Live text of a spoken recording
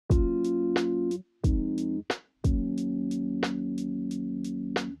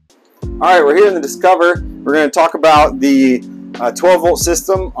Alright, we're here in the Discover. We're going to talk about the 12 volt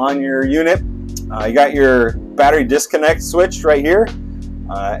system on your unit. You got your battery disconnect switch right here,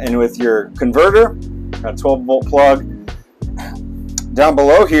 and with your converter, got a 12 volt plug. Down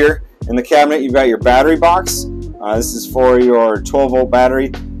below here in the cabinet, you've got your battery box. This is for your 12 volt battery.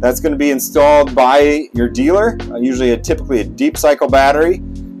 That's going to be installed by your dealer, typically a deep cycle battery.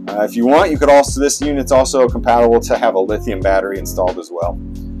 If you want, you could also, this unit's also compatible to have a lithium battery installed as well.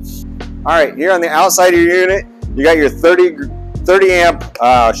 Alright, here on the outside of your unit, you got your 30 amp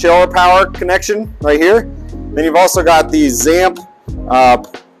shower power connection right here. Then you've also got the ZAMP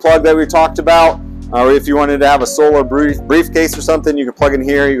plug that we talked about. Or if you wanted to have a solar briefcase or something, you could plug in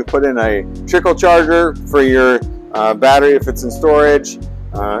here. You could put in a trickle charger for your battery if it's in storage,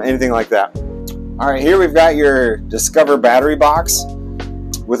 anything like that. Alright, here we've got your Discover battery box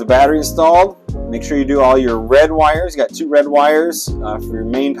with a battery installed. Make sure you do all your red wires. You got 2 red wires for your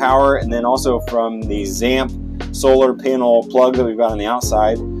main power, and then also from the ZAMP solar panel plug that we've got on the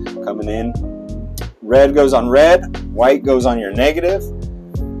outside coming in. Red goes on red, white goes on your negative.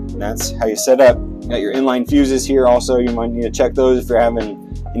 And that's how you set up. You got your inline fuses here also. You might need to check those if you're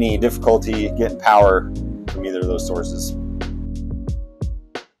having any difficulty getting power from either of those sources.